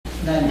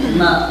咱即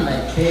马来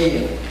体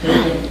验，这个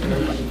就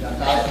是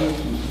大家是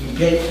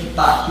2,146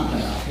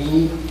篇。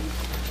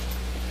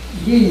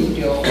恁着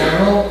乌罗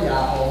耶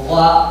和华，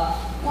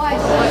我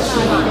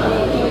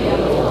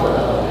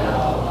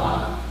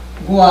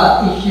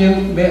一生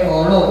要乌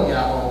罗耶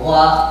和华。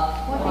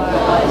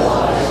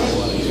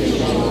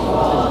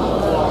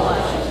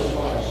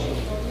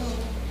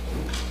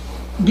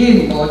恁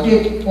无得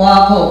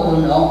挖苦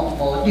君王，无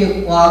得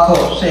挖苦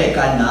世间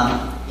人。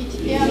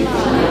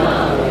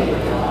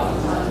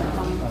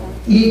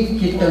伊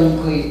一断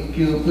开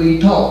就归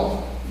土。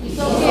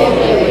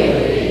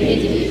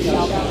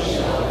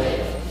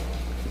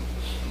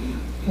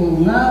有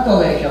雅各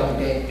的上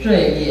帝罪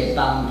孽帮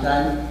咱。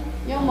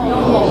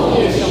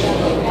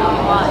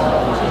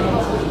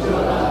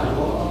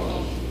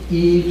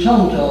伊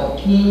创造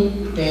天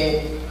地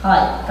海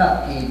甲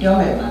其中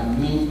的万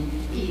物。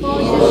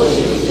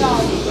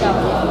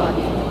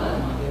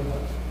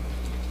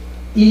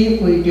伊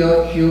为着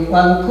受冤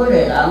屈的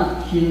人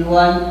伸冤。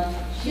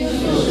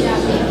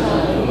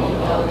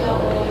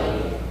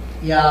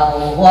耶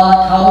和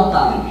华头放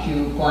受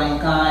关监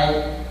的。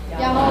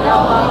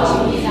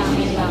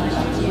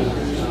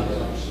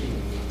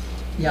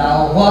耶和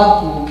华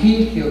扶起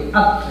受压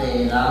制的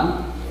人。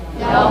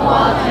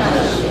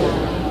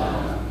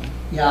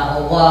耶和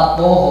华保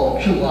护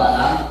出外人，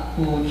扶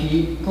持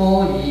孤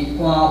儿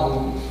寡妇。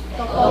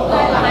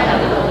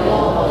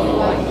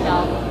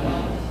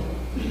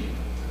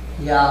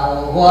耶和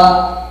华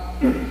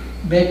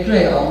要做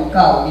王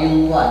到永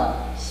远。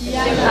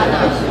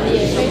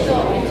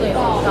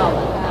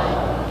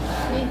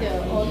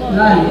咱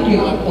得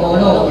乌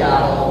罗耶和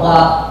华。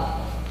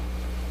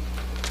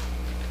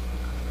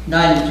咱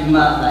即马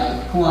来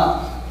看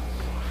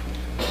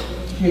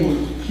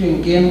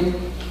圣经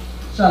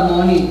撒母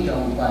耳上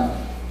卷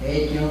第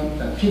1章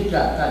17节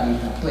到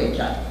28节。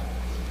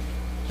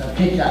17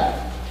节，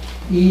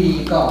伊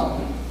讲：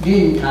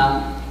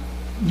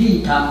你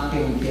通平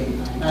平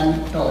安安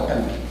倒转，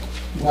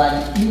愿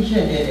以色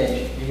列的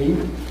神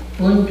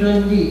本准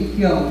你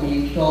向伊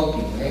所求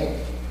的。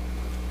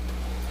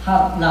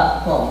哈纳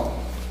讲：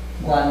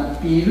愿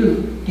婢女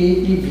伫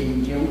你面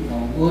前望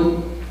阮，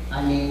安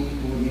尼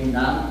妇人人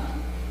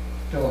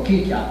做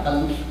去食饭，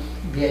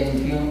面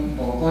上无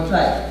搁再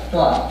带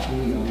虚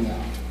荣了。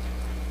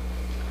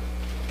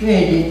隔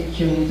日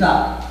清早，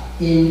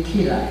因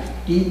起来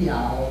伫耶和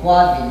华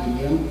面前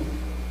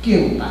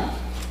敬拜，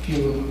就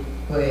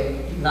回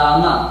拉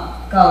玛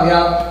到了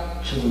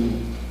厝里，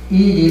以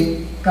入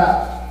甲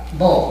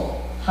某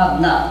哈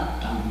纳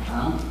同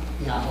房。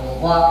耶和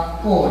华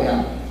顾念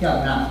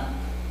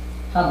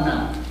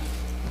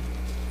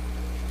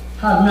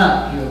哈纳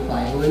就怀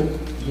孕，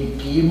日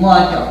期满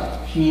足，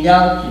生了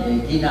一个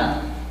囡仔，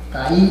甲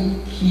伊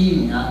起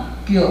名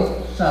叫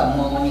撒母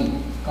耳，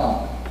讲：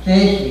这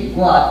是我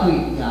对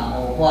耶和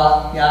华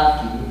也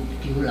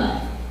求来。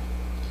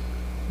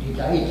21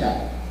节，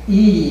以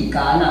利加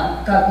那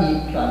甲伊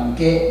全家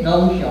拢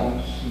上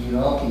示罗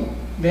去，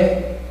要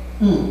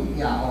耶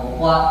和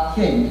华献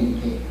祭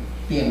者，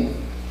并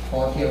互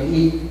成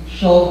伊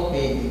所下的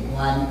愿。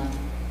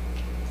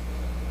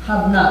哈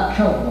纳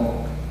却无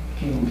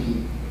生气，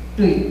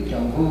对丈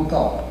夫讲：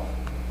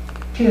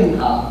听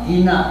候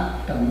囡仔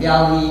长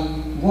了呢，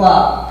我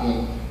便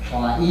带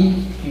伊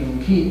上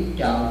去朝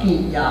见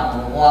耶和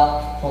华，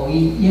互伊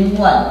永远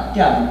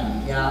站伫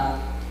遐。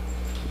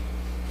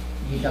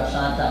23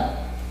节，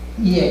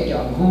伊的丈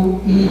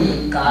夫以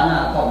利加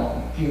那讲：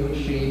就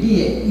随你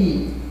的意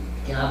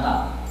行吧，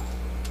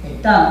会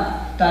当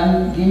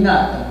等囡仔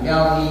长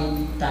了呢，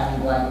但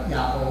愿耶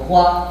和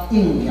华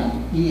应验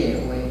你的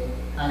话。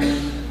安尼，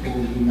妇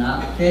人人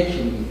在厝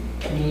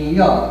里养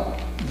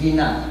囡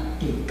仔，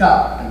直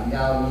到长了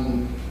呢。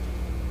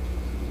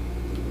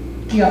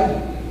长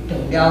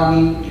了呢，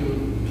就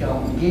将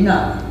囡仔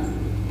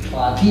带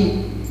去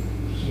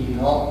示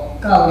罗，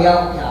到了耶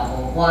和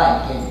华的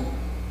殿，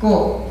佫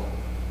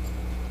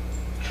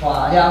带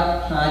了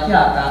3只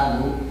公牛，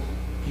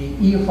是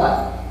以法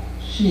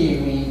4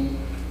面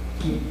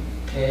一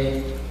皮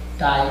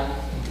带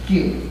酒。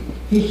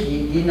迄时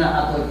囡仔还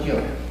佫少，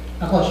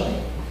还佫细。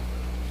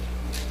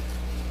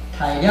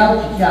抬了一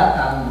只公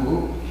牛，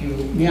就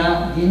领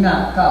囡仔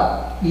到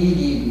以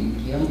利面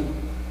前。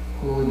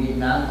妇人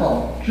人讲：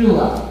主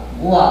啊，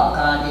我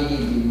敢伫你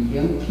面前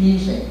起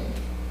誓，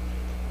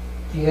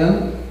曾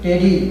伫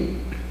你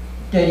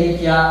遮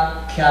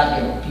徛着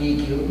祈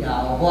求耶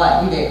和华的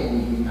迄个妇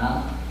人人，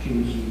就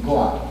是我。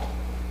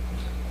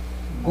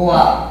我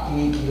祈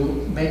求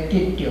要得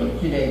到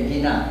即个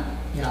囡仔，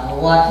耶和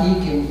华已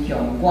经将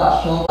我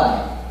所爱的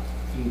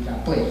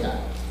28节，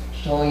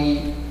所以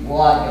我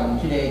将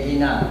即个囡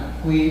仔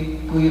归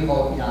予耶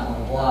和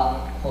华，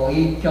互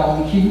伊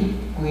终身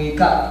归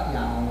甲耶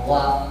和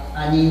华。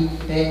安尼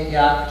在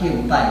遐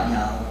敬拜耶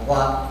和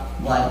华，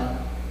愿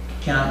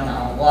听耶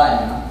和华的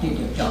人得到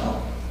祝福。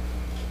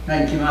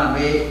咱即马要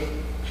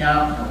请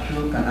牧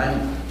师甲咱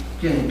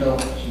正道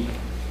是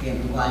平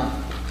安。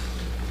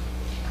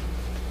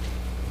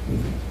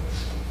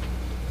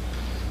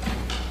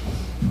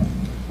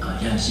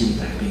让心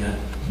态平安。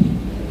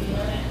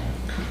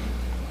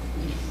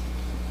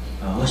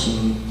我先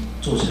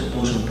做一个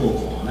补充报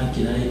告。咱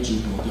今仔日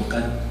进步就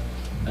简，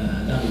咱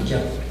有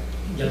业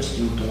一张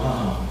单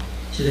吼，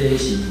即个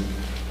是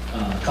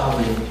教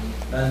会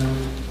咱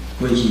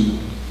过去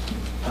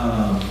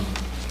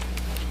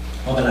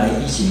我来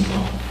以前吼，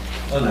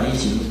我来以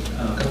前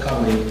甲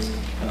教会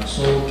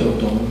所共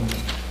同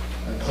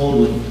讨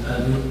论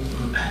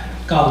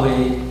教会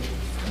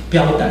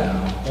表达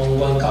啊，讲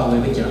阮教会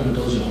要行向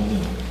倒一方向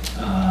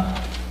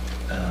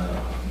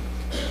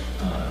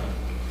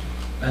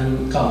咱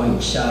教会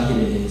有写迄个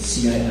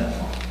CIF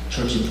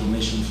Church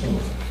Information Form，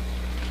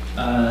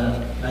 咱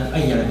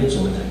爱要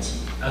做诶代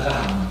志，甲含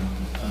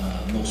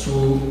牧师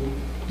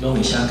拢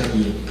会写家己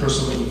诶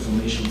Personal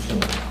Information Form，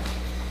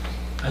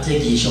 这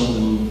其上有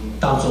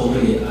斗做伙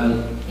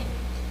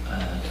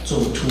做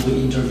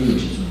two-way interview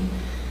时阵，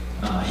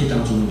迄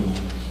当中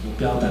有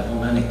表达讲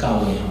咱诶教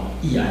会吼，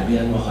以后要安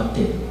怎发展。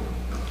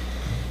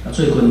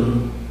最近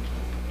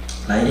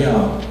来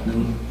了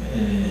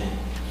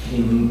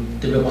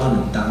特别我2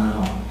冬吼，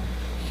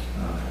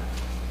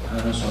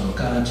选落甲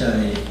遮个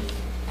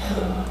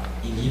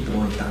英语部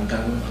诶同工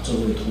做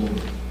伙讨论。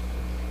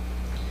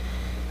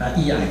以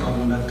后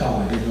讲咱教会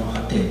要怎发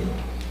展，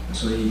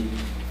所以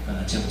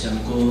渐渐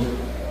搁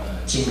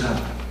整合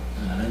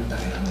咱逐个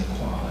人诶看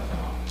法吼，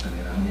逐个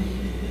人诶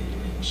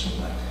想法。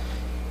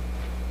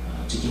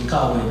一间教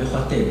会要发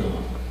展吼，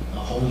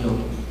方向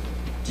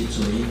一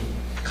做，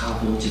骹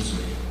步一做，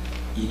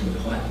伊就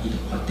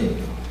发展。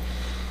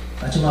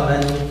即摆咱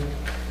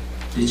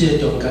伫即个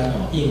中间吼，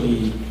因为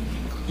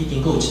已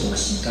经过有一段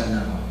时间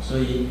啦吼，所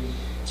以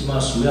即摆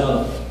需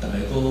要大家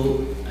搁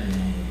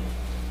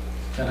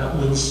敢若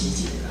温习一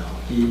下啦吼，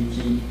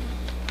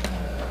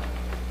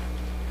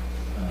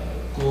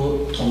搁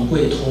通过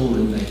讨论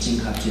来整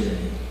合即个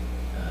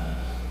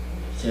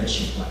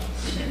想法。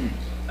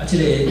即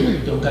个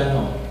中间吼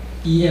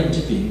 ，EM 这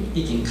边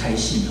已经开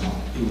始吼，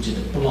有一个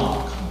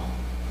blog 吼，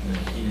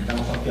因为当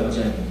发表即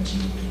个文章，因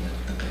为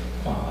大家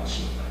看法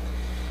想法。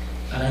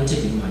咱这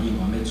边嘛，伊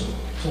嘛要做，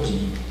总是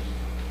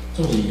会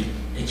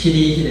去你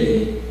迄个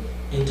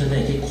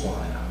internet 去看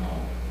的啦吼，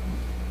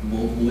无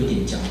一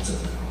定照做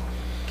吼。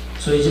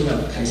所以即摆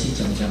开始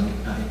渐渐会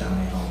当的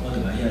吼，我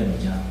就把遐个物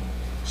件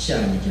写的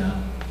物件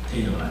摕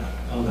落来，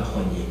我甲翻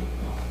译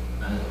吼，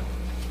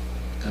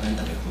甲咱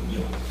大家分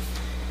享。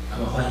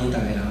欢迎大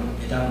家人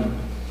会当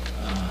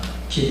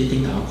去你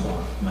顶头看，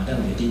嘛当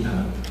伫顶头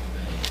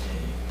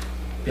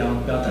表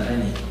达咱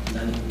的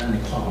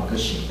看法佮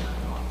想法。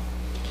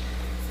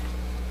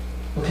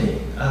OK，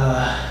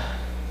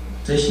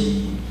 这是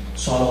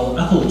刷路，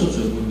还佫有足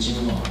侪文章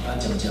吼，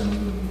渐渐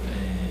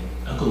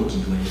还佫有机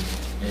会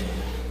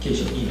继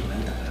续引用咱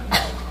大家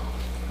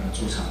人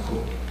做参考。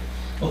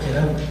OK，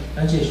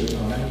 咱这时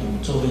候咱用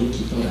做伙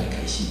祈祷来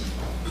开始。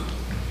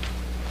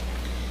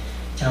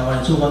请我的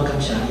主，阮感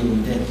谢你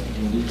恩典，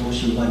用你保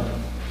守阮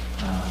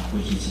过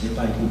去一礼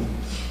拜久，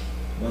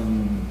阮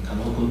通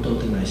好佫倒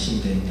转来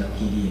圣殿接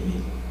见你的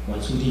面，愿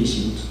主你的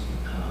心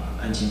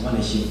安静阮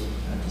的心。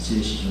伫即个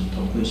时阵，通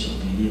过上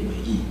帝你的话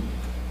语，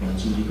愿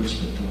主你佫一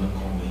遍对阮讲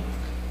话，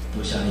多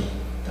谢你，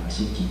同心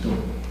祈祷，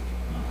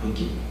恳求，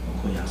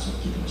靠耶稣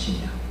基督信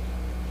仰，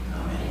阿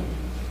门。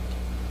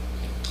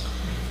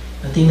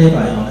顶礼拜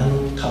吼，咱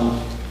头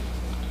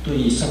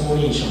对撒母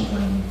耳上关，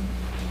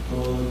佫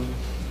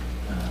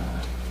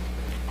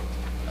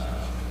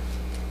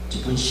一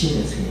本新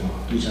的册吼，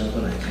对遮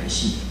佫来开始。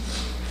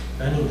咱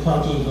有看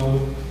见讲，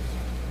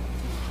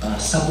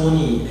撒母耳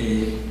的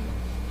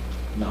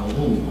老母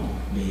吼。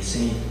未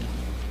生，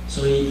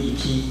所以伊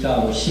去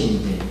到圣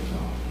殿吼，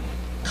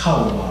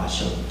叩拜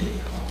上帝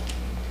吼，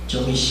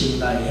将伊心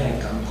内遐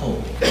艰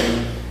苦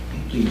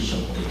对上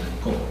帝来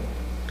讲。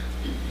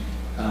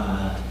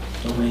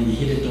当然伫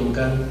迄个中间，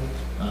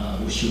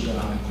有受到人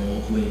的误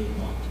会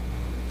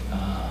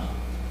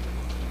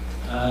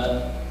吼，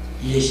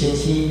伊的先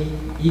生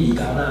以利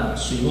加那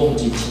虽讲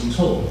真清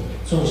楚，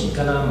总是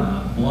敢若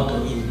嘛无法度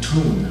in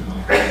tune 吼，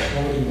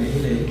讲因的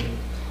迄个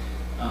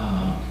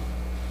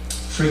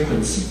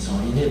frequency 吼，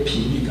因迄个频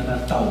率敢若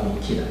斗无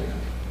起来啦。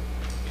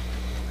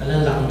咱人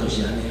就是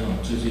安尼吼，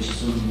做时阵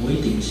无一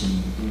定是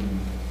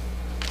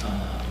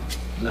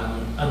有人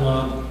安怎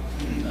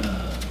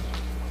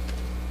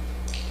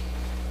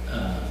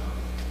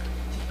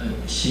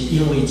是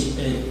因为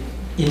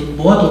因无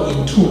法度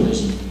in tune， 就是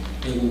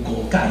会有误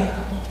解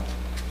啦吼。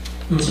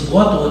毋是无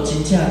法度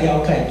真正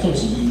了解，总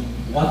是伊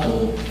无法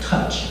度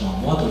touch 吼，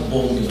无法度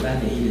摸着咱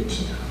的迄个疼。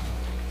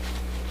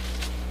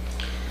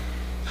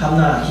哈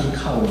那去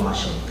靠我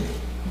上帝，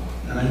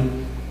咱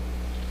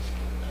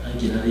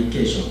今仔日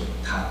继续读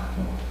吼，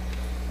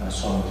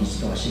刷落去一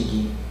段圣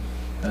经，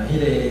迄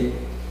个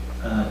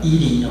以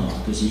利吼，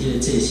就是迄个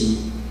祭司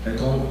来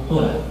讲，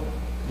好啦，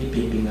你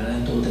平平安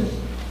安倒转，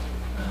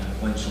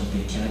愿上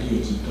帝听你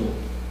的祈祷。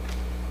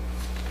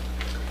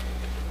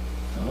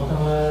我感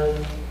觉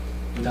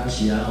有当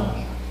时吼，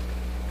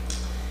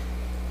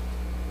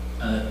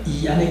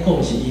伊安尼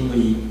讲是因为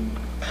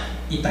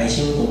伊大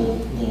声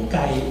误解。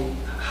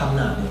哈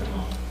那着吼，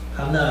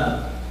哈那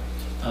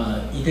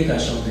伊伫甲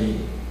上帝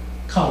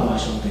靠赖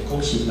上帝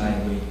讲心内话，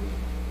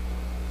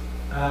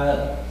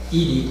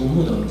伊犁根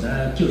本就毋知影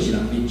叫是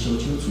人啉烧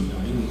酒醉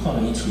吼，因为看到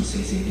伊喙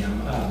细细念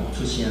无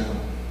出声吼。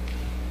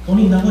讲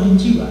你毋通搁啉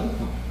酒啊？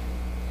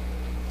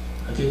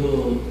结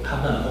果他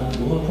们讲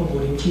无啊，我无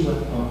啉酒啊，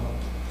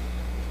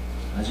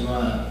即摆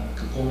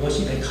讲我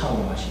是咧靠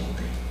我上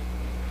帝。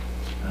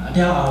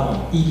了后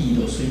吼，伊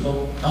犁就随讲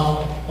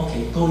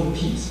OK，go in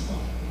peace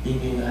平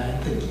平安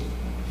安转去。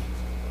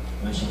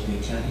愿上帝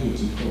听你的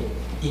祈祷，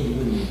应允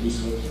你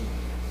所求。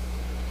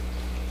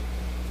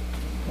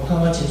我感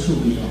觉真趣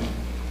味吼，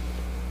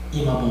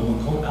伊嘛无问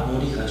讲无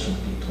你甲上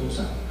帝讨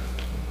啥？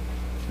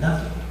那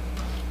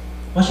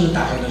我想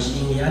大概就是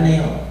因为安尼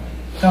吼，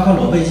到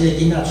落尾即个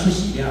囡仔出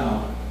世了后，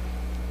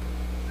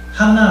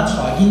汉娜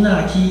带囡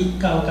仔去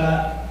到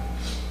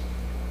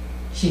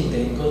圣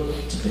殿，搁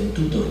一边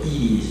拄到伊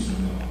犁的时阵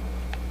吼，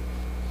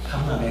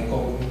汉娜来讲，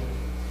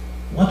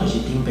我就是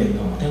顶边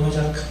吼，顶尾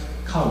才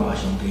靠我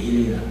上帝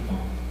迄个人吼。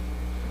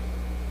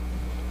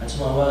即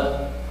摆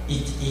我伊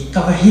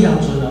到迄当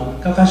阵哦，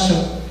到俗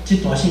即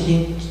段圣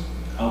经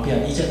后壁，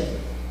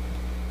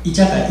伊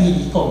才甲伊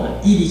犁讲啊，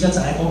伊犁才知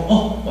影讲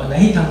原来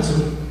迄当阵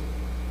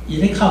伊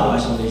咧靠我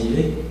上帝是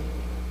咧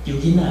救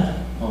囡仔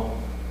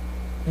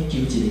咧救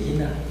一个囡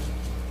仔。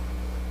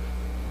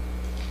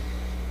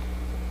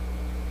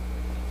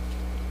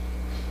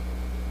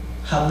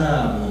汉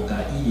娜无甲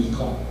伊犁讲，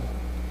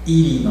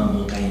伊犁嘛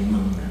无甲伊问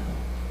啦。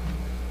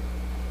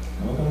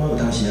我感觉有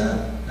当时啊，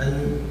咱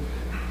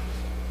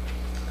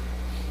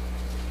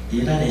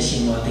伫咱的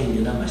生活顶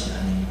面，咱嘛是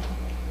安尼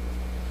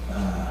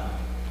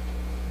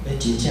咧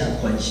真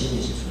正关心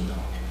的时阵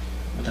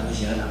有当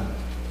时啊人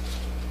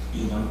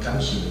有缘感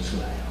受会出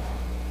来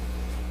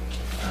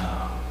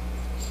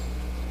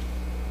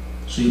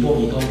虽无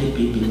伊讲你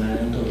平平安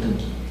安倒转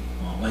去，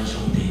愿上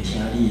帝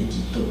听你的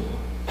祈祷，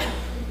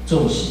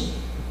总是。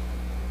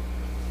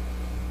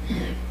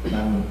人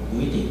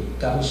有一定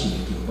感受着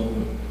讲，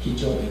迄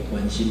种的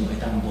关心会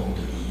当望着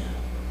伊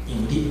因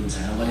为你毋知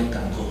影我咧艰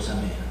苦啥物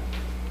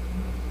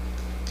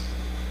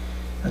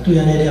对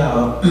安尼了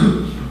后，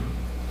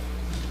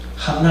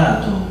汉娜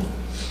就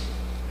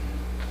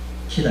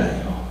起来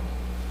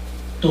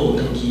倒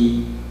转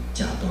去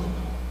食饭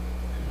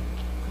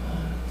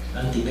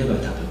咱伫礼拜读着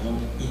讲，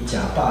因食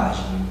饱的时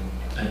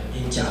阵，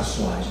因食煞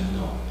的时阵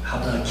汉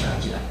娜徛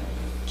起来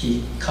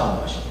去靠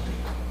我上帝。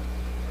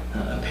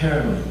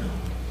apparently。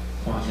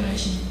看起来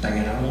是大家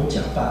人拢食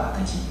饱，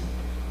但是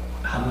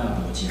汉娜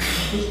无食，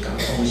伊艰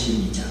苦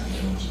心伊食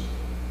袂落去，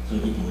所以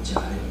伊无食，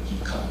咧去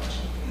靠我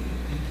上帝。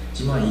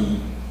即摆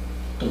伊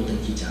倒转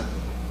去食饭，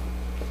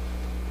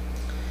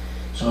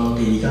所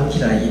以第二天起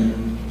来因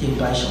敬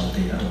拜上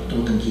帝，就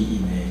倒转去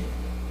因的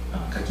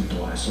家己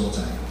住的所在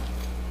了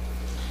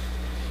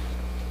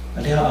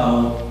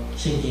后，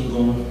圣经讲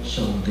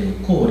上帝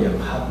顾念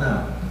汉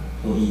娜，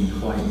互伊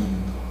怀孕，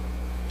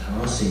通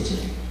好生一个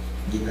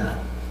囡仔。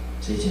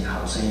这一个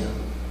后生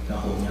甲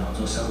好名叫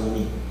做撒母耳，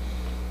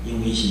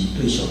因为是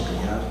对上帝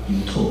犹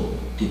讨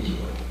得着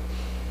的。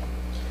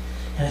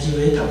兄弟姐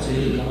妹读这个，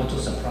你感觉做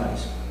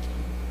surprise？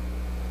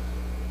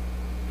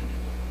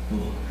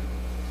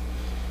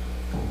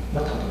 我读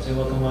到这，我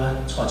感觉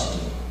错一条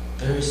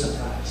 ，very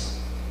surprise。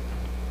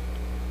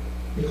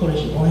你可能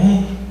想讲，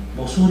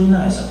牧师你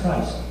哪会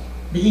surprise？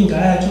 你应该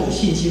爱做有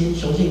信心，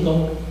相信讲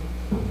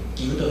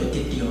求就会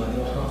得着啊，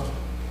对吧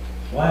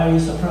 ？Why are you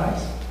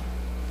surprised？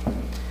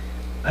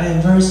 I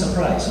am very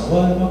surprised。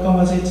我感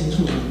觉这真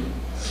趣味，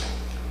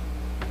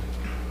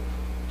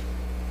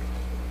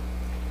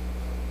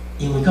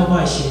因为甲我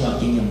的生活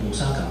经验无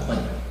啥共款。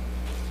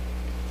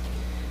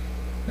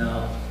然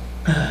后，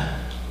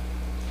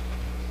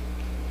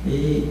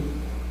你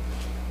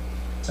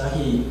早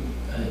起，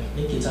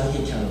你今早起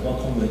听到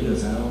我讲话，你就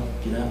知影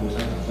今仔无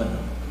啥共款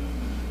啦。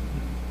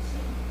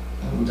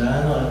毋知影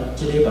怎，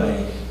即礼拜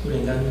忽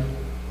然间，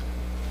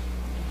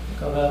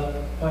到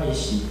拜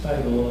四、拜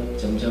五，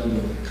渐渐就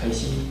开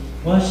始，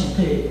我身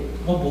体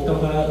我无感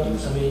觉有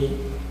啥物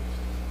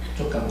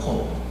足艰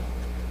苦，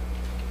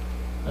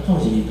总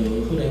是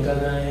就忽然间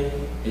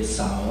会嗽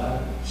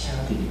请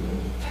直直落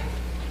去。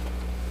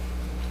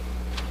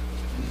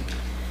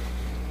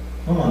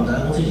我嘛毋知影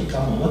讲这是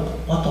感冒，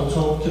我当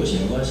初叫成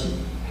我是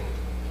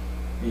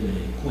迄个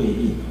过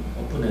敏，我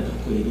本来就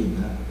过敏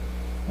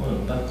我就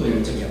捌过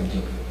敏遮严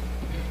重。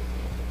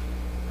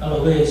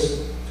落尾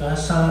像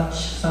声全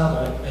愈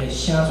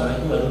来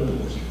愈落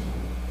去。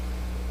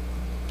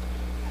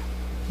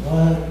我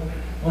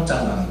昨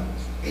暗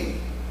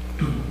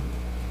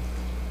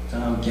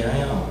今日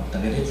大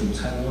家咧煮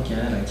餐，我今日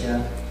来遮，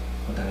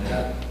互大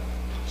家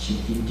收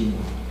紧张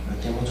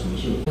踮我厝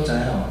休。我知影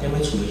踮咧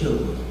厝休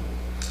困，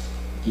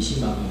其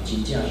实嘛无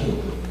真正休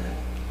困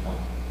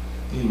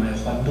因为嘛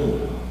烦恼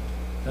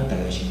咱大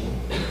家想讲，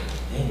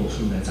无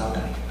顺来走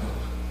代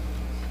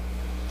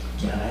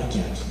行来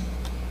行去，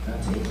咱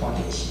坐看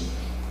电视，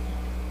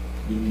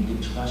啉一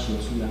寡烧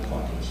水看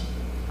电视，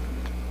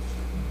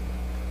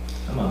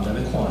嘛毋知要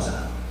看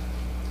啥，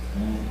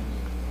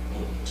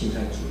凊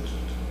彩做。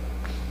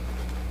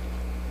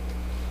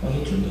我去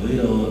船到迄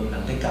落人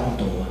咧讲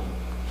道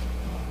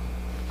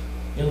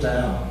你知影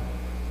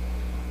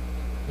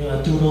你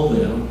若丢落个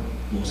人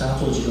无啥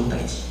做即种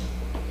代志。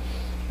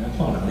咱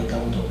看人咧讲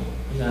道，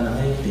你看人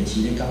咧电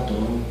视咧讲道，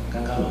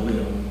讲到落尾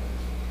拢，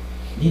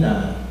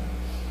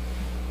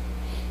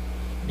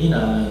你若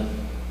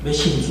要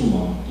信主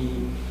哦，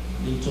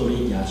你做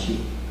你举手，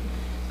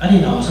啊你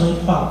若有啥物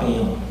破病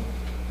哦，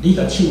你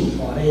甲手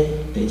摊咧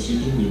电视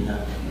顶面啊，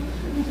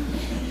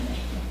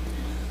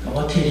甲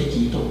我替你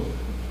祈祷，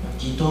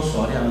祈祷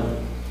煞了，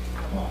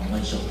哦，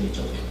阮上帝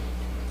做。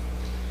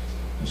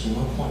我想我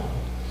看，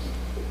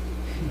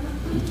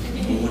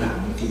无人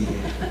伫咧，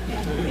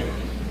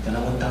敢若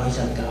阮兜迄只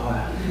狗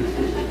啊。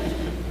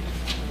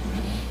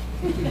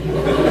祈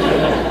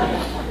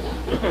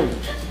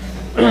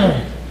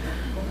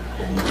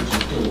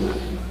祷，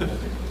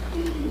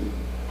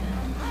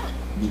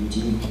认真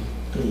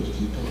对祈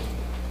祷，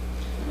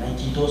来祈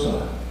祷煞，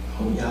互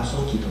耶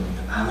稣基督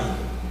阿门。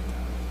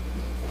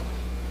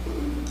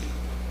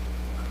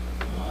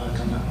我感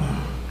觉，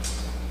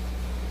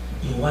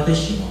因为我在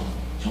想哦，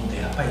上帝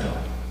啊，拜托，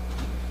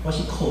我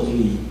是靠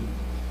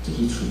这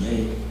支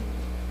喙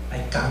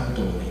爱讲道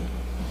的，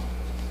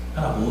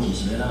啊若无去是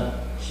要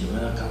怎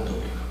讲道？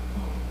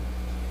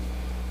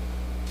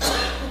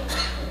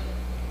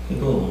结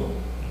果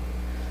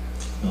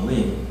落尾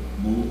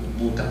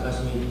无感觉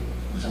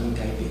有啥物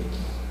改变，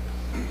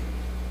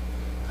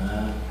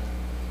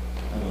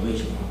落尾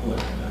想讲好啦，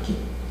无要紧，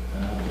无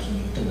想又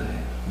转来，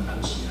我当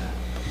时啊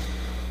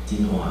真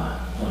晚，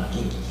我紧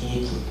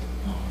去困，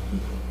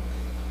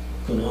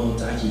困好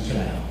早起起来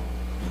哦，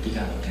有滴仔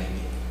就改变，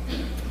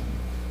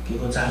结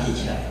果早起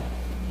起来哦，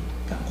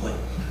共款，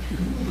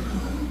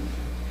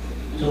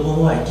所以讲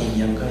我的经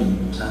验甲伊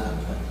无啥共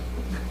款。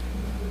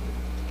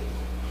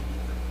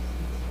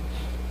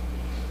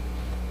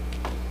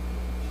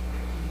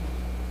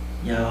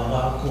也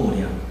我过了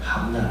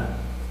含那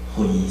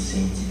回生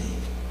一个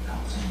后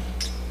生，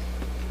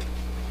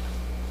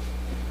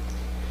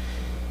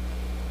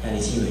兄弟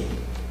姊妹，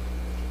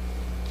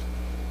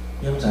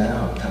你毋知影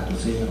吼，读到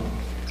这吼，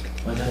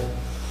我则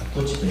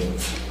搁一遍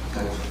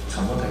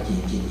从我家己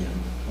的经验，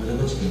我则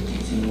搁一遍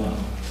提醒我，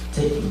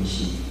这毋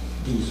是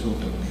理所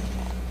当然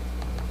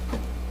的，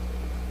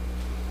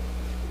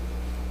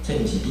这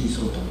毋是理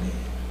所当然的。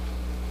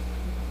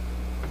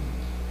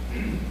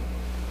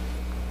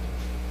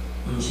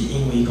毋是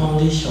因为讲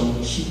你相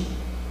信，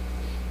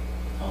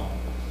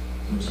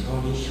毋是讲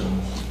你相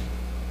信，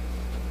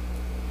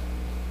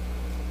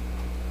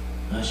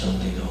上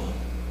帝就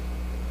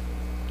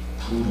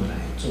铺落来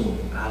做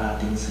阿拉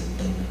丁神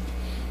灯的，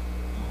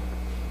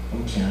讲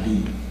听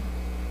你的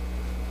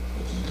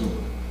祈祷。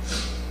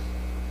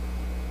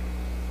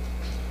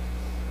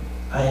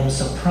I am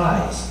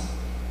surprised，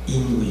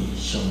 因为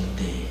上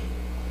帝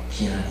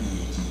听伊的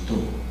祈祷，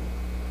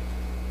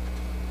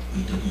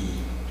为着伊，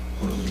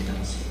互伊会当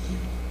实现。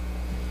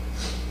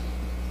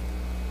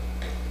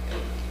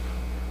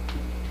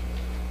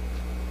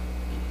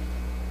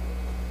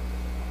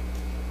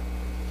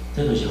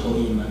这就是福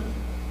音吗？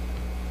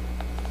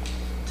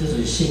这就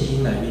是圣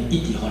经内面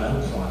一直互咱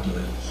看到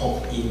的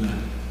福音啊！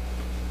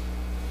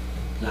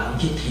人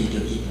去摕到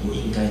伊无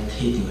应该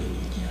摕到的物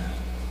件。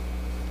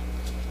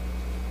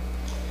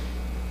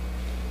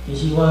其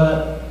实我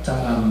昨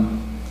暗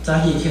早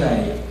起起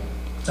来，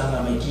昨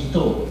暗的祈祷，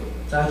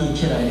早起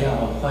起来了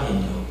后，发现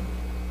着，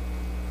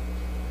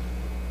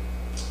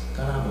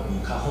敢若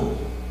无较好。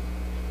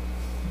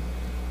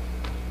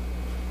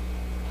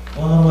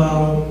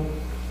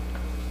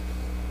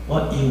我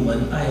犹原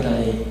爱来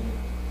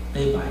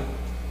礼拜，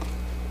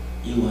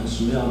犹原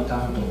需要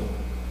讲道，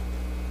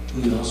犹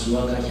原需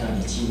要甲兄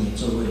弟姊妹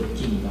做伙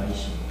敬拜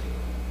上帝。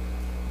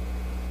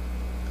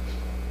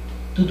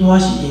拄拄仔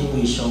是因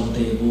为上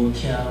帝无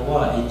听我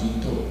的祈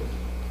祷，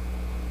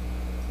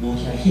无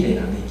听迄个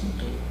人的祈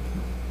祷，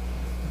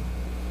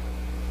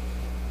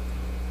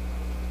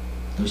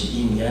就是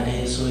因为安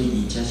尼，所以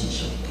伊才是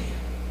上帝。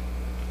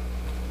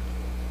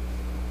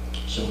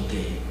上帝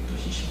就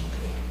是上帝。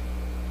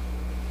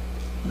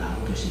人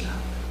就是人，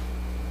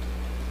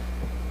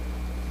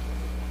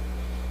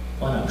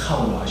我若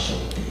靠赖上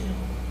帝哦，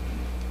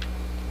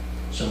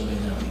上帝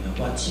若为了我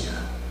正，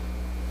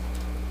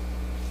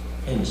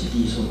迄毋是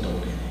理所当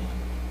然的，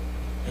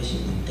迄是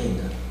恩典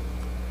啊！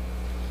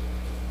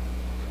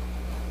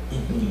因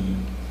为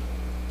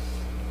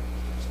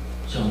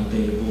上帝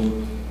无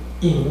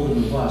应允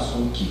我所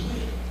求的，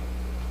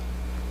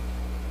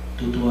拄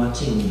拄仔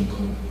证明讲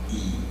伊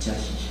才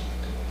是上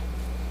帝。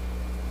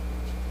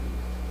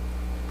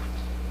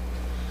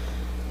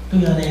对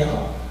安尼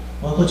吼，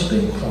我搁一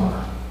遍看，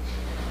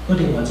搁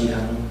另外一项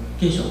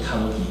继续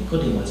头去，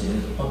搁另外一个，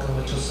我感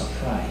觉足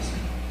surprise，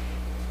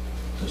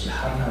 就是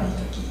汉娜伊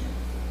家己。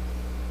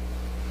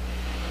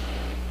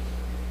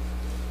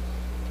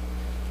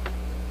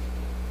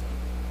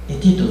伊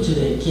得到即个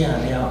囝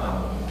了后，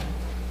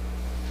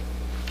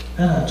咱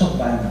若作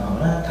慢吼，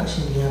咱读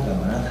圣经慢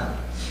慢读。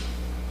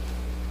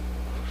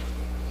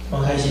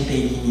刚开始第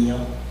2年哦，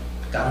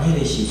讲迄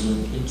个时阵，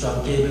因全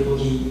家要搁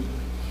去。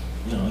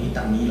伊逐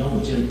年拢有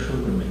即个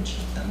pilgrimage，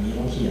 逐年拢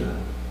去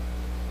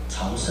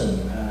朝圣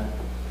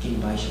敬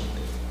拜上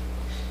帝。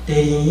第2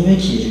年要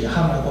去就是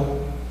喊阿讲，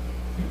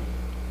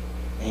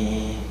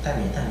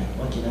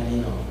今仔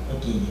日吼，我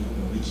见伊我无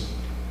要去。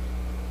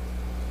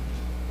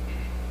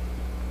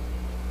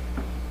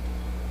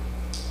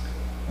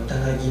我等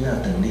下囡仔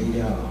长领了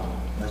后，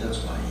我才带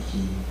伊去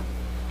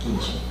见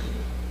上帝。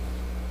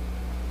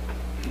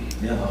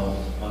了后，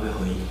我要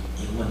互伊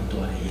永远住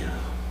咧遐。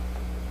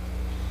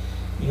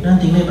因为咱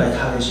顶礼拜读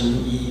的时阵，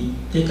伊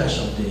伫甲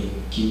上帝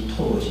求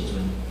讨的时阵，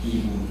伊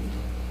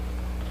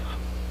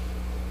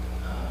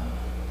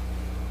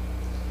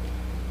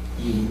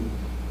有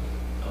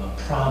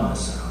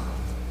promise 啊，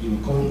伊有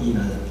讲伊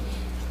若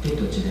得到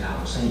一个后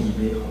生，伊要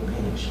奉献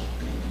上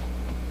帝。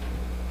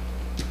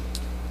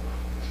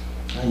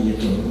啊，伊的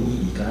丈夫伊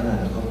而家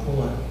就讲好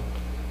啊，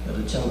要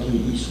照你的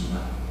意思嘛，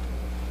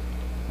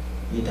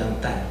你当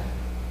等。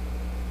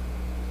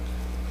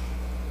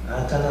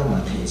啊，敢若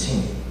嘛提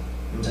醒，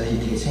毋知是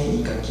提醒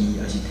伊家己，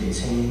还是提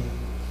醒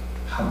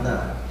哈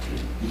娜。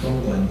伊讲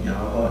愿耶和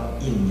华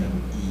应验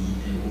伊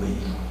的话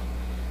吼，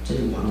这个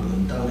原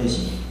文到底是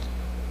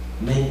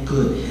make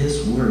good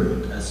His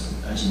word， 还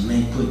是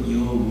make good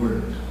your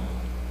word？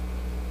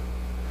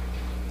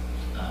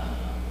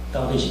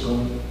 到底是讲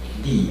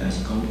你还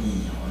是讲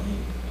伊吼？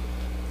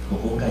无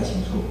讲解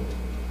清楚。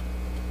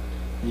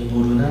但是无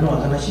论安怎，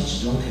敢若是一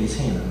种提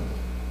醒啦，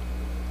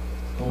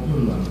讲会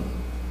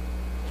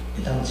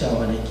当照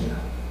安尼行。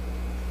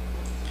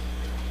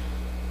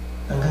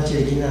等到即个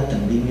囡仔长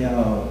领了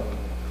后，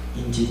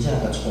因真正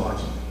甲带去，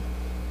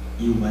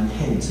伊有蛮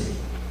献济。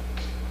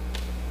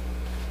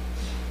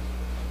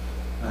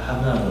哈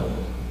娜就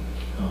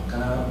敢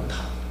若有读，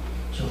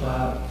小可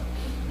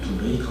吐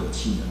了一口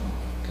气吼，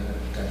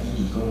甲伊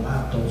讲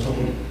当初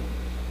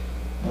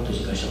我就是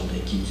甲上帝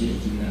求即个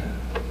囡仔，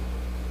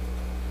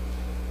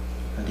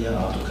了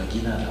后就甲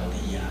囡仔留伫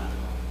遐，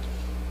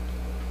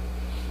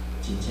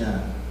真正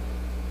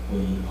为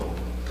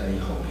甲伊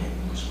奉献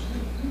上帝。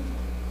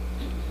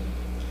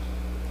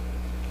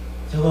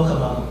即我感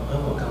觉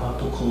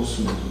不可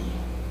思议，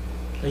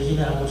迄囡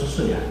仔阁足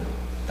细汉，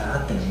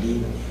但长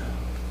领尔。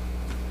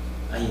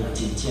伊嘛真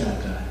正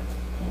甲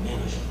奉献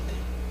互上帝，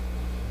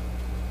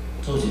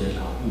做一个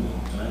老母吼，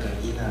怎啊甲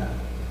囡仔，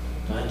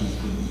怎啊离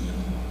开伊吼？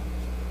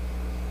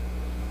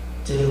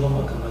这个我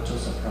嘛感觉足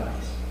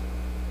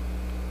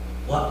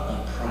surprise。What a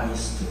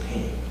price to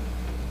pay！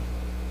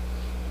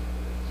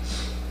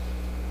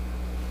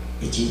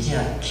 伊真正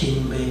肯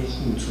要付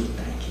出代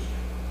价。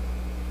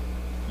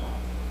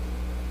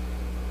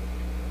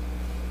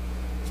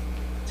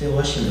这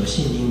我想到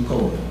圣经讲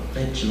的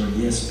 ，Let your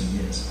yes be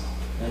yes。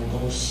咱讲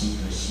是就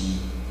是，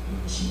毋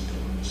是就毋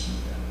是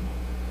啦。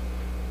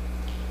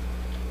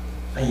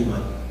伊嘛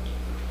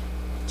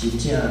真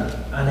正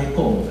安尼讲，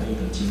伊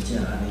就真正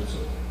安尼做。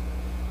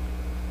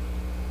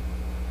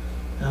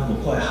无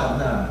怪哈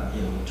娜会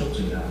有足侪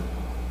人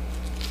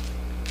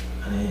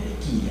安尼会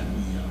纪念伊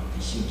哦，伫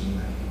圣经内面。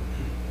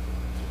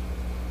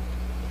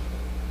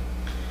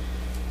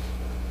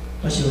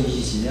我想伊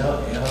是了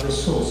会晓要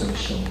塑造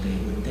上帝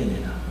恩典的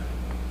人。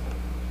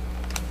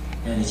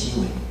兄弟姊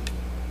妹，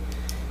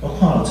我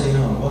看到这吼，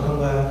我感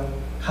觉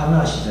哈娜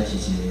实在是一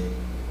个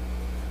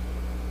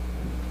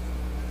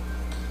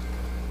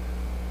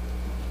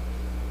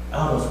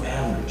out of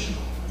average，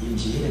 伊毋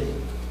是迄个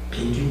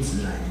平均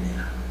值来面的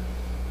人。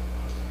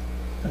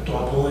大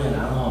部分的人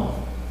吼，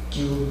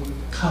求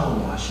靠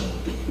赖上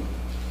帝，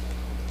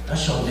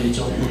上帝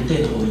将恩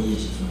典互伊的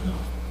时阵吼，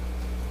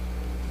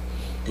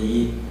第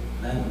一，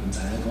咱毋知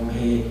影讲迄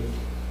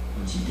毋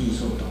是理所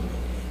当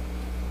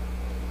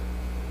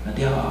然的，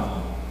了后吼，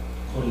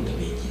可能就袂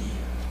记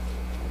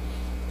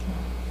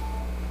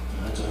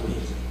啊，转袂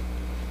记，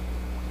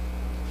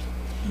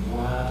像我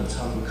就差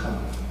不靠，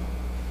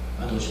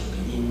都上帝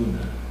应允啊，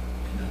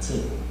跟他做，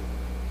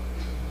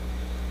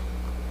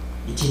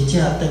伊真正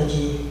转去。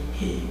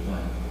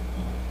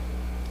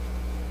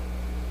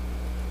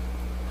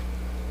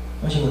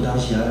我想有当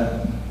时啊，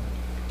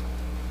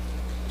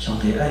上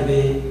帝爱要伫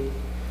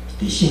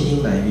圣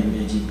经内面的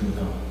日本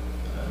吼，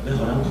要互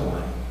咱看的，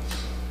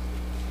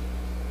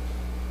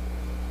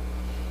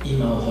伊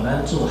嘛有互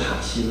咱做学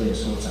习的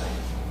所在，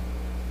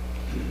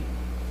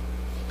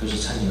就是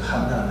亲像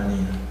哈娜安尼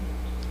啦，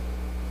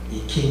伊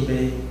肯要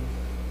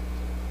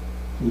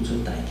付出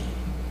代价。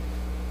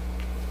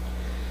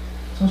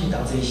总是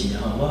当这时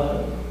吼，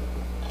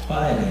我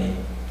爱来，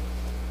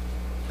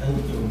咱用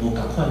无共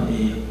款的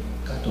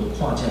角度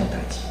看这个代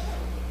志。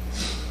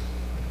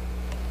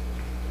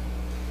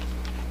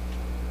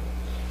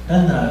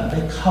咱若要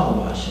靠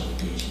赖上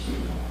帝时阵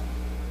吼，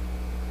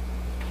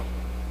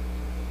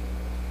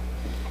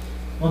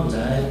我毋知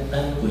影咱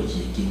过去的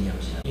经验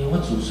是啥，因为我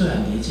自细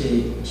汉伫这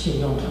信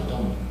仰传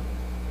统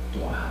大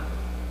汉，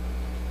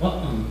我毋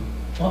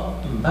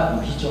捌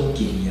有迄种经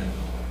验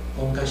吼，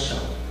讲甲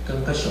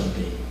上帝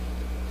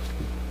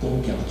讲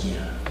条件。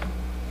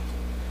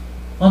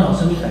我若有啥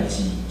物代志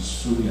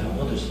需要，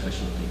我就是甲上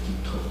帝求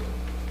讨。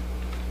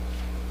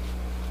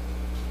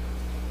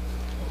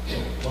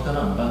我敢若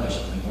毋捌甲上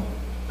帝讲，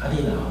你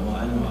若互我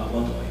安怎，我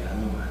就会安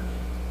怎安尼。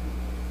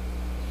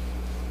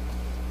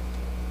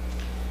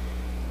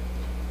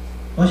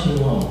我想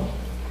吼，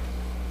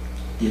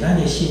伫咱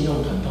的信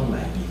仰传统内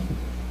面，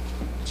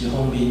一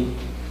方面，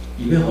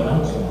伊要互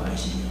咱看的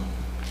时候，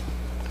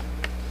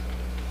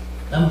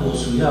咱无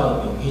需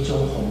要用迄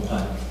种方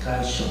法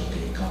甲上帝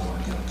交换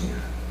条件。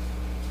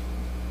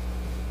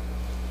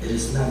It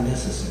is not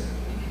necessary。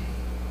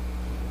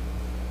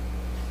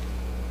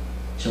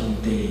上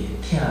帝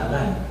疼咱，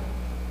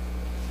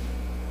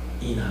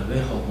伊若要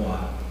互我，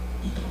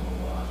伊就互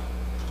我。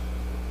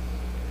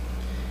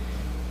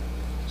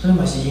所以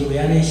嘛是因为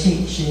安尼，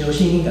新约圣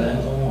经甲咱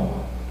讲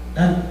吼，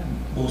咱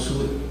无需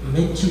毋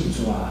免就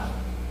抓，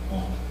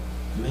哦，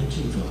毋免就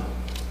抓。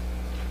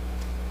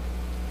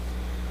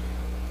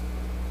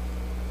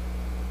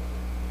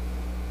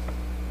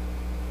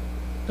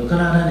就敢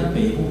若咱的爸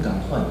母共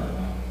款啊，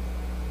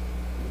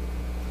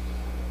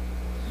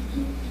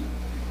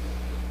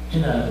迄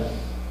若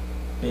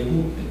爸母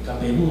甲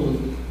爸母，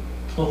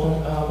我讲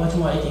啊，我即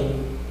摆已经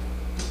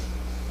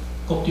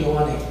国中啊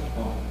呢，哦，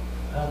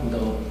啊，毋着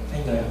应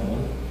该互阮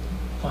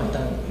看会当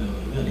有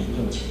没有零用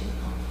钱，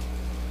哦。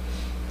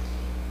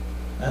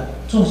啊，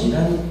总是咱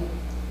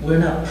we're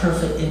not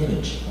perfect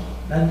image， 哦，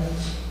咱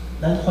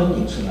反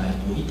映出来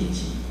无一定是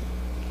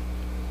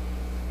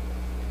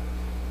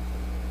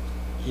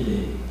迄个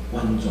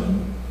完全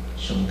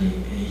上帝的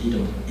迄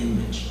种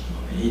image， 哦，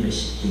的迄个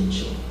形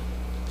象。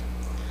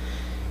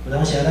有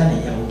当时咱会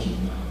要求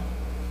嘛，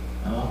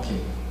啊 OK，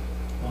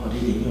 我互你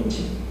零用钱，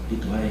你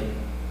就爱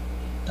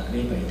逐礼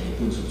拜摕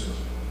本数出去。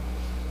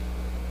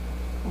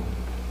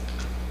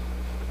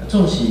啊，总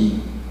是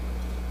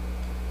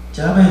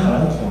只要互咱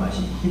看的是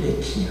迄个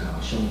疼，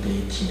上帝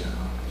疼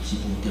是无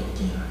条件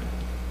的。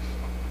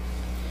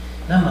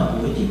咱嘛无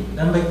一定，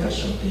咱要甲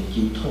上帝求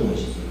讨的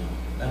时阵吼，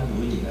咱无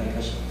一定爱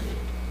甲上帝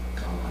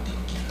交换条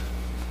件。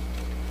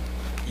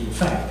In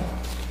fact，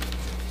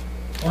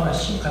 我若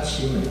想较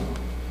深的吼。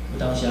有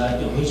当时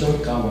用迄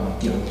种交换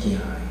条件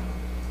的，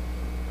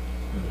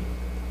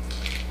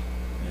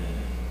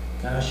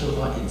敢若小可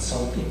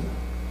insulting，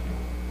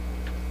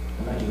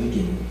 敢若有一点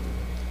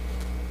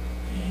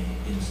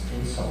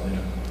insult 的人，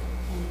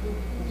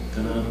敢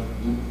若有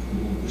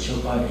小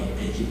可会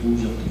去侮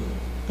辱着、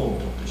冒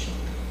犯着上帝。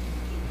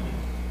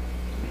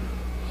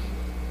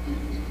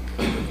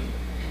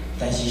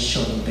但是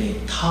上帝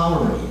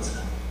tolerate。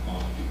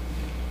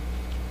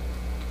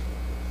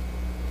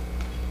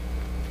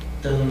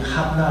当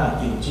哈纳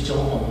用这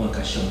种方法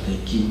甲上帝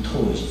求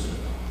讨的时阵，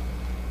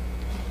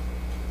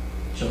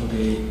上帝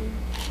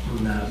毋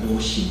但无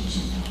生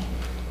气，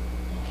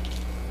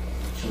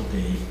上帝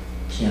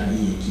听伊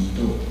的祈祷，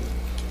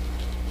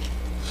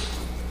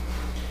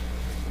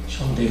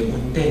上帝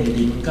恩典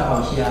临到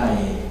遐个，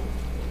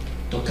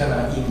都敢若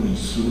因为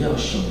需要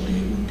上帝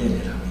恩典的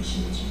人的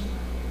心情，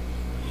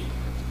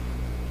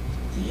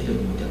是迄个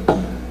无条件。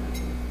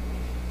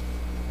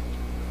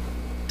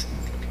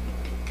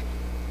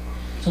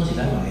总是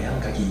咱嘛会晓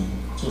家己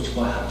做一寡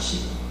学习，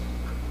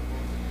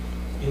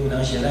因为有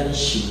当时咱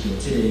受到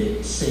即个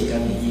世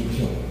间的影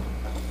响，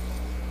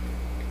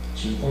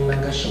像讲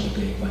咱甲上帝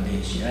的关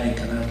系是爱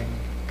敢若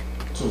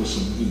做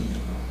生意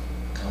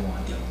交换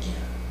条件，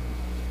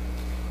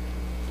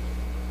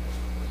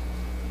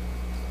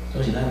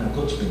总是咱若搁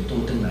一遍倒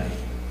转来，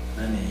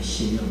咱的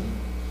信用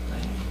内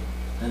面，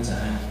咱知影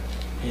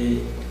迄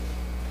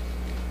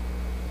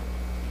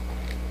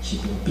是无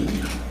必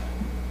要的。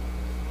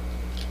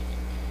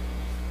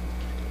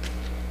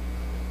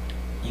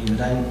因为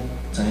咱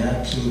知影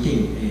天顶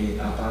的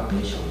阿爸爸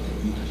上帝，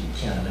伊就是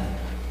疼咱，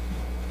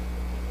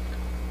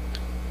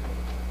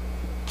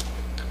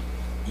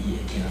伊会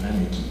听咱的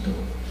祈祷。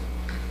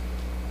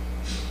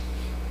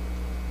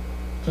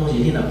总是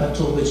你若捌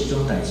做过即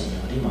种代志吼，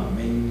你嘛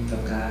免感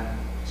觉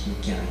伤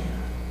惊吓，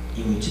因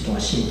为即段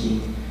圣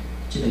经，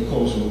即个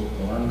故事，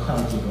互咱看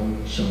见讲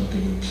上帝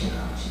的疼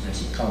实在是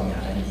够野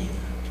咱用，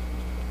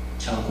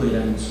超过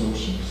咱所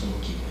想所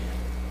求的。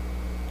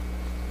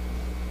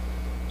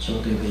上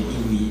帝袂因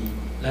为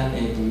咱的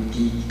无知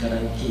甲咱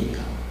计较，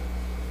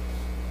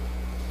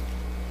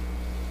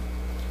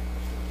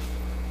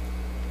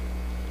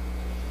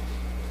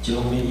一方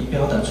面伊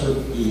表达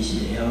出伊是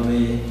会晓要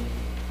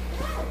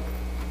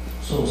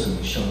做成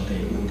上帝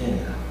恩典的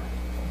人，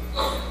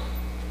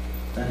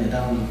咱会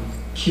当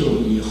捡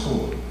伊的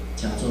好，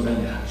诚做咱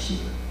的学习。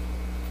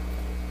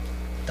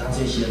当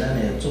时时咱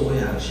会做伙学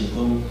习讲，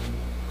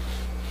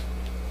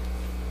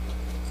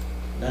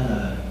咱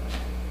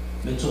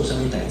要做啥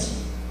物代志。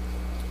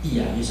伊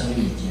也去啥物物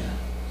件，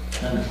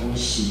咱若讲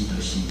是就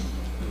是，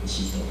毋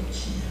是就毋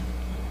是啊。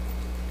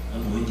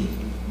无一定，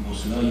无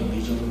需要用迄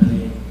种安尼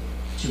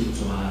就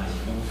抓，是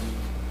讲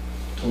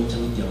讨什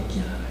么条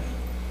件来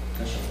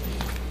甲上帝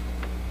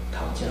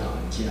讨价还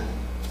价。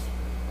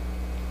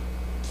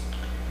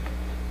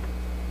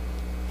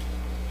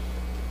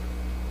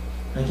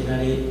咱今仔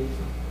日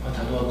我头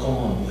拄仔讲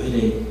吼，有迄个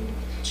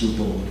周报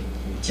有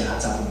家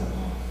长吼，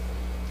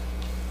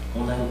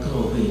讲咱教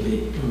会要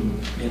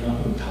免怎头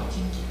前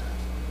行。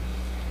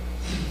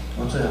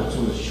我最后做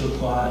小可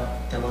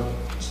一点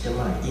仔的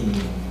应用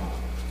吼。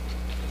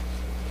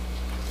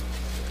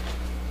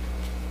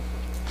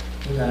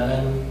你看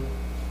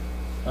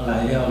咱来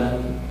了，咱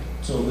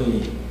做伙，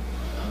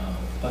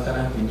捌甲咱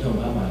分享嘛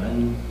咱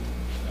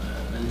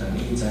咱逐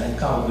年知影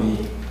教会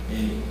的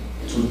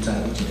存在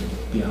有一个目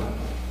标，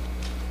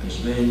就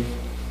是要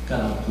甲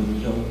人分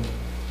享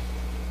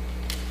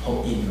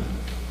福音嘛，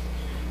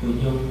分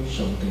享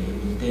上帝的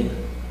恩典，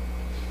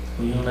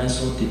分享咱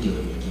所得到的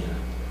物件。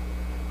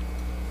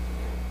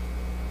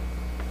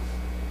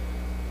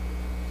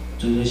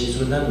做个时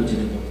阵，咱有一个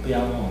目标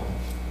吼，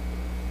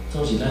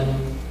总是咱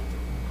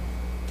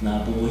若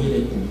无迄个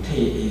具体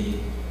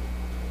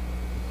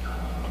的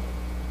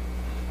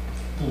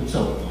步骤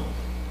吼，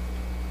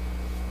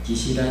其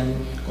实咱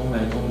讲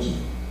来讲去，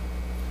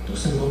就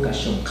算讲甲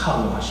上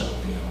靠外上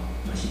帝吼，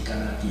嘛是干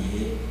那伫个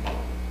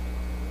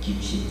求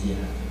神者。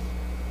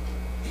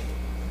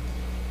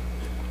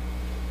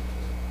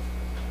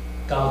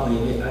教会要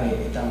爱会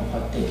当发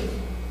展，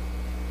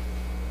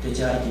伫遮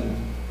已经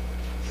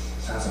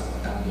30外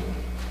当了。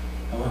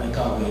啊，阮的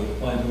教会，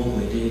我的母会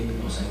伫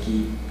洛杉矶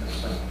共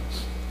款，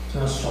即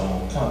摆线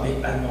路看要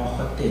安怎发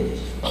展的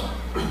时阵，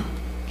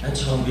咱一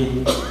方面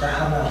甲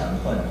汉仔共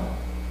款吼，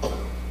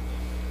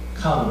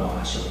靠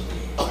外上帝，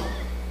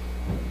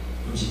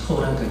毋是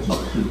靠咱家己开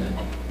力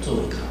做会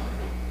靠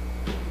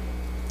的，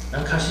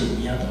咱确实有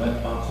影都爱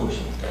包靠上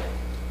帝。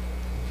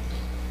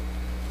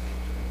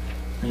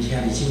而且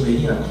伫即位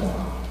你若看吼，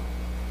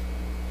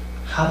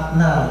汉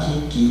仔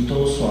去基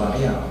督煞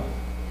了。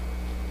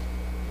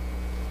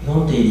伊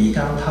讲第2天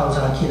透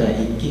早起来，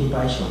因敬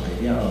拜上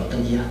帝了后，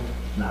转去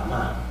拿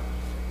马。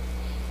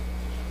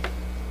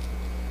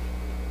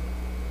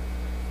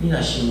你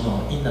若想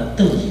吼，因若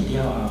转去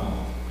了后吼，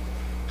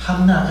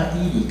汉仔甲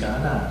伊利加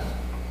那，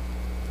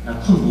若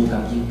困无共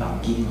因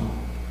房间吼，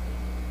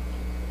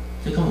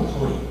这敢有可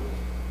能？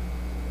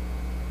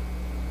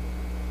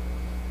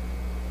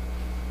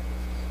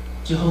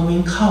一方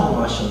面靠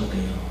外上帝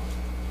吼，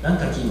咱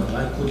家己嘛都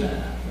爱骨力啦。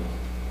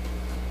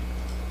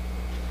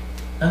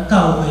咱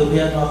教会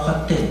要安怎发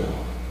展哦？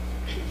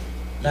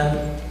咱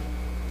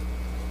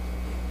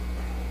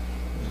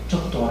足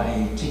大的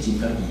责任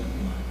甲义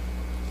务啊！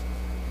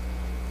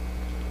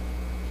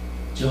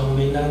一方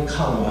面，咱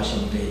靠外上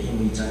帝，因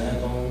为知影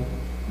讲，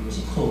毋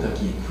是靠家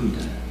己的气力。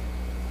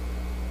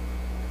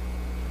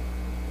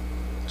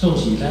总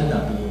是咱若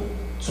无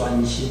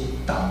专心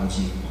投入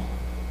哦，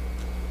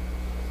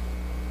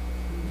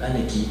咱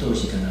的祈祷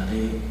是干那咧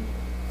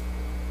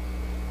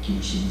求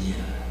神者。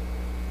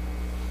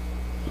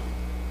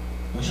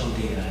我上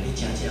帝啊，你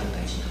真正有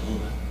代志就好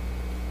啊，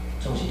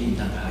总是你毋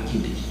通甲我救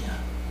入去啊。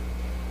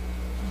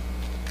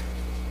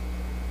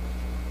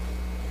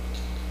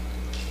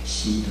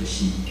是就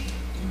是，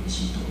毋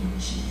是就毋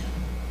是啊。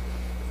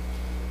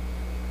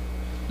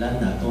咱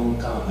若讲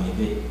教会要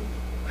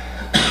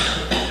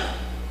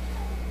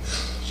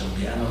上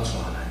帝安怎带咱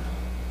哦，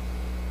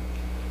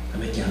咱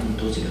要行往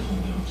倒一个方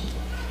向去？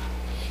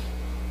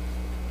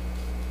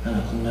咱若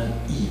讲咱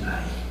意爱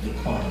要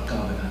看到教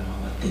会安怎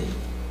发展。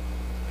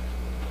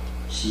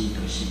是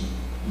就是，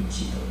毋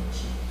是就毋是。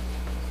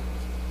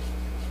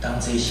当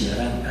这时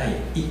咱爱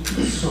一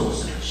直数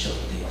算上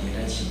帝伫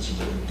咱身上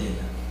恩典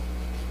啊，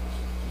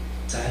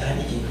知咱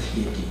已经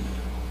摕到的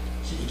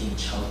是已经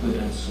超过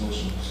咱所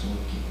想所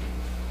求。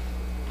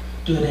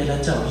对咧，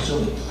咱才有迄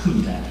种的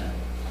气力啊，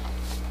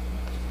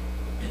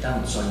会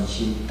当专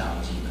心投入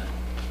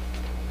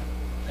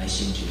来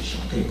成就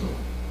上帝国。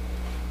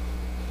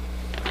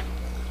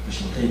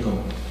上帝国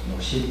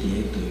落实伫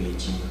个地位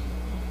中。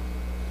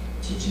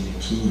亲像个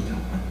天意共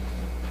款，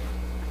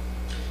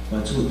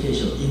愿主继续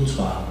引带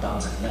帮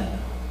助咱，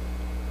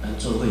咱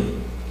做伙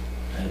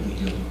来为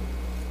着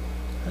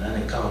咱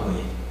的教会，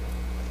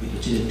为着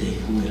即个地区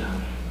的人，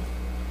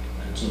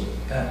来做，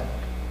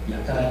也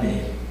甲咱的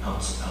后一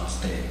代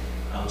的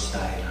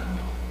人哦，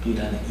对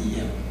咱的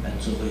咱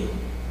做伙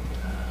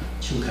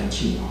手牵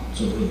手哦，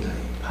做伙来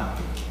拍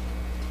拼，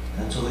咱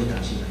做伙同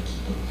心来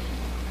祈祷。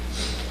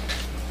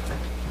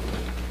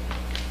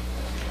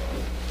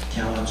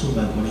听我主万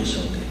国的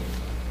上帝。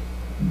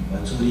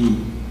愿主你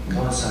甲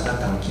阮三脚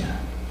同行，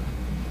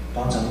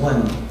帮助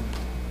阮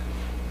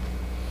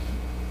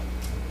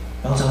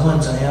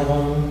知影讲，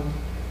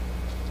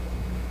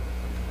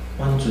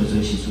阮做时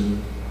阵，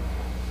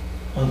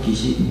阮其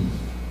实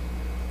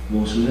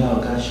无需要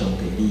甲上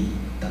帝你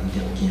同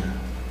条行，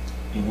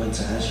因为阮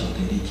知影上帝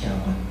你听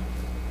阮，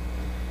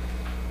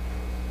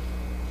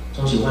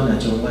总是阮来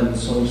将阮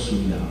所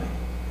需要的，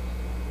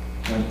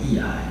阮意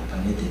爱摆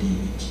咧伫你面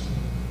前，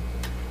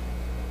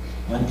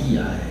阮意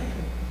爱的。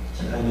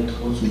是爱要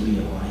讨主你的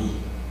欢喜，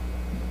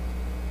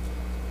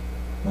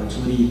愿主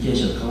你继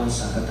续甲阮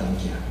三脚同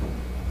行，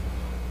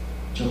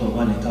祝福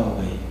阮的教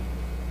会，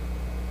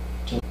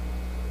祝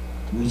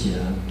每一个人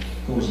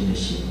个人的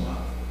生活，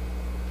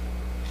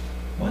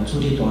愿主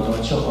你大大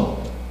祝福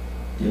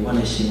伫阮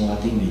的生活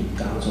顶面、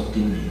工作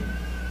顶面，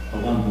互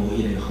阮无迄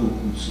个后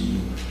顾之忧。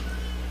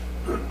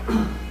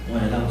我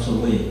会当做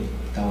伙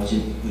投入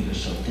为了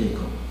上帝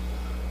国，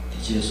伫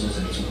即个所在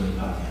做伙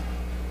拍拼。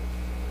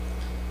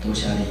多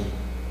谢你。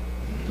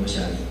多谢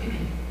你，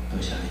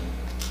多谢你，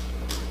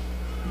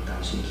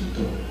同心祈祷，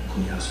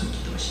靠耶稣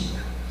基督信仰，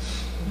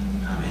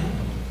阿门。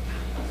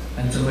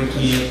咱做伙去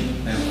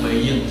来回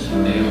应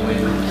上帝的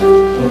话。